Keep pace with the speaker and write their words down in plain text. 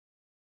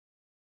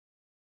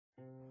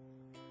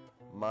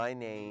My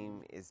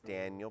name is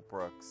Daniel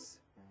Brooks,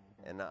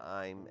 and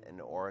I'm an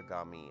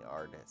origami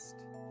artist.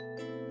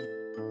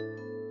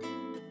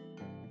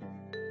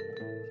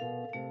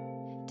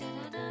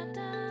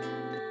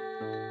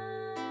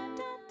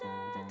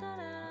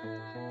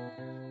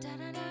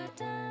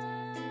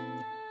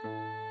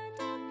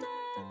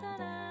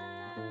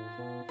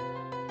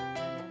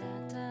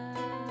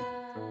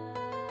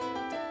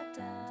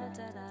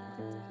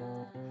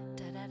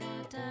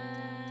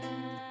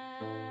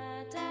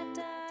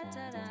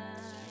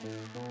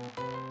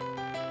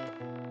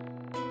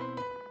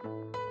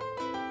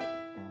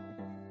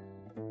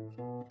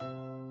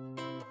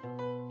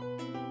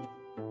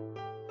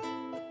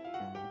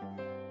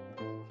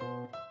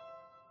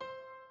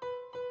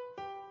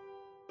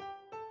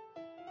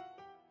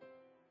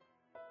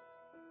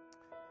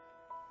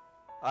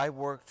 I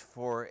worked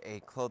for a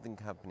clothing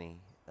company,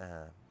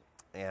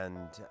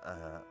 and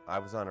I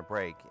was on a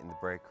break in the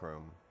break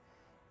room,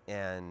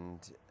 and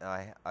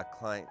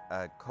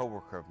a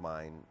coworker of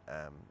mine,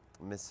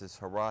 Mrs.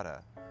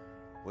 Harada,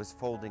 was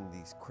folding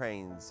these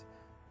cranes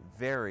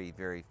very,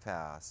 very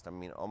fast. I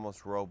mean,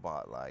 almost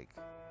robot-like,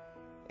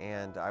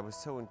 and I was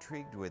so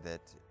intrigued with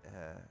it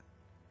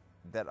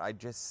that I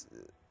just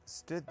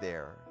stood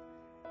there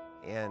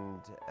and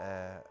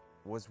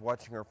was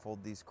watching her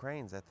fold these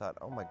cranes. I thought,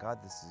 oh my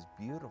God, this is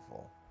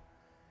beautiful.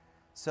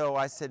 So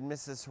I said,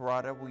 Mrs.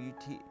 Harada, will you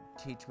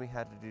teach me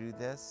how to do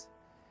this?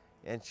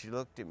 And she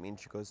looked at me and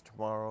she goes,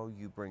 tomorrow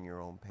you bring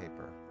your own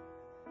paper.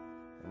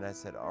 And I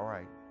said, all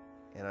right.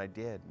 And I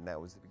did, and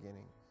that was the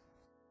beginning.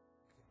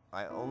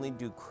 I only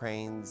do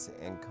cranes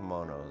and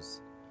kimonos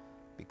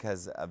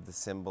because of the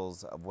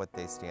symbols of what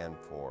they stand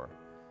for.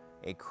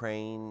 A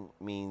crane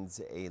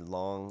means a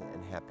long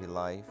and happy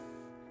life,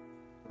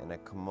 and a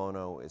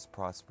kimono is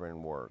prosper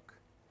in work.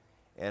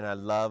 And I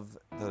love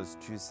those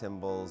two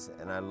symbols,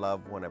 and I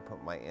love when I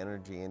put my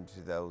energy into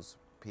those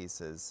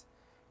pieces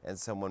and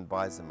someone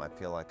buys them. I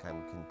feel like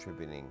I'm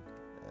contributing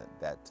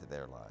that to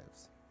their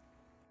lives.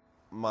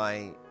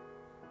 My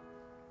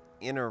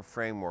inner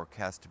framework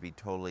has to be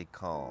totally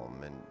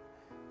calm, and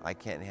I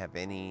can't have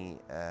any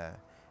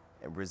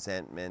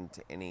resentment,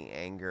 any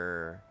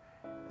anger,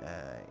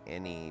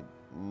 any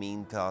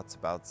mean thoughts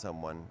about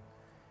someone.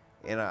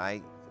 And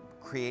I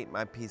create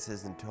my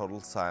pieces in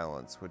total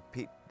silence.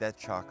 That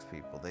shocks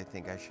people. They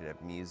think I should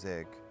have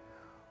music,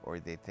 or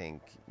they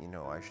think,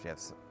 I should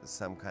have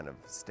some kind of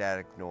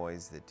static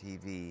noise, the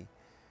TV.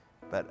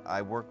 But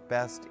I work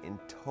best in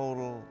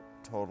total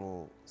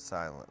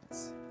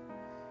silence.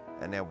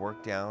 And I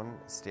work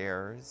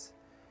downstairs,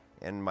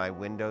 and my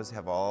windows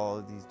have all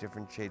of these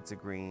different shades of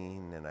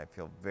green, and I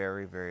feel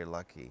very, very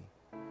lucky.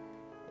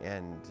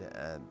 And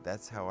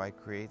that's how I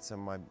create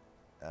some of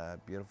my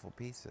beautiful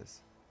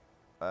pieces.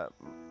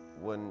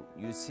 When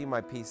you see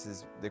my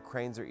pieces, the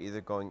cranes are either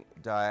going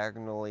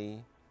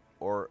diagonally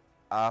or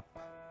up,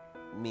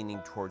 meaning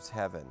towards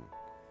heaven.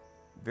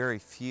 Very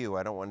few,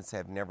 I don't want to say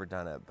I've never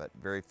done it, but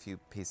very few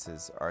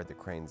pieces are the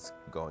cranes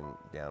going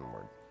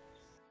downward.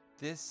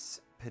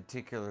 This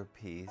particular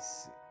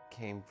piece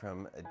came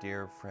from a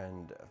dear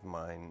friend of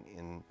mine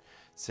in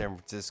San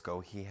Francisco.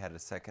 He had a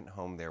second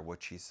home there,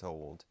 which he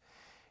sold.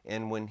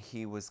 And when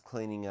he was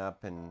cleaning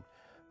up and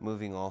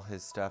moving all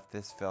his stuff,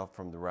 this fell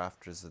from the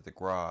rafters of the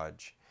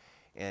garage,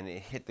 and it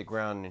hit the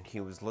ground, and he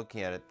was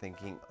looking at it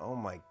thinking, oh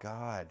my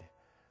God,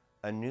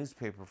 a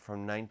newspaper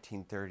from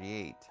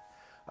 1938.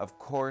 Of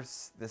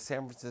course, the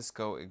San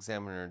Francisco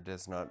Examiner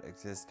does not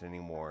exist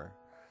anymore,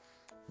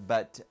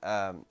 but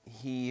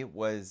he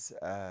was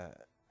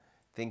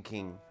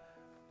thinking,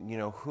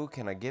 who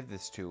can I give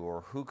this to,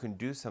 or who can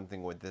do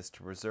something with this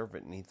to preserve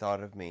it? And he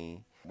thought of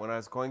me. When I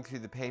was going through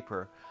the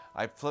paper,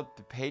 I'd flip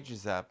the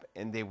pages up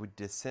and they would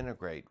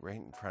disintegrate right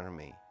in front of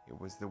me. It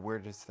was the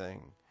weirdest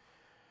thing.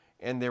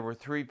 And there were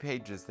 3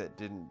 pages that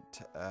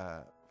didn't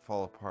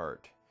fall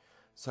apart.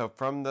 So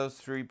from those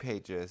 3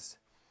 pages,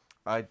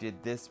 I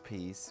did this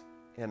piece,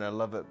 and I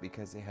love it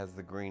because it has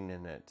the green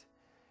in it.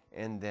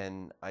 And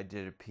then I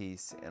did a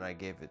piece and I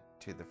gave it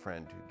to the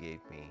friend who gave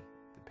me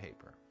the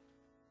paper.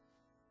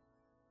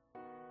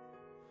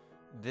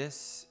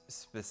 This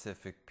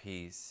specific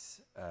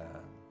piece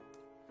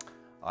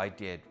I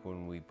did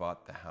when we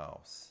bought the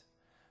house.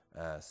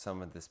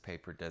 Some of this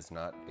paper does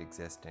not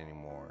exist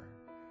anymore.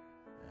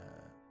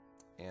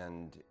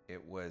 And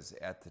it was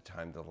at the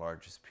time the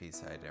largest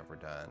piece I'd ever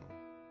done.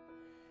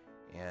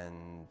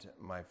 And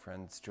my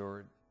friend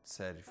Stuart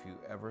said, if you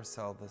ever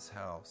sell this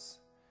house,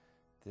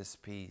 this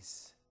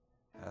piece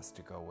has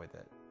to go with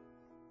it.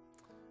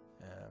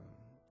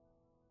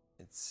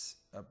 It's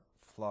a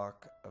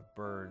flock of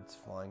birds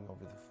flying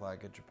over the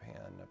flag of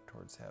Japan up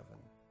towards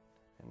heaven,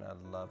 and I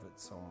love it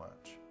so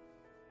much.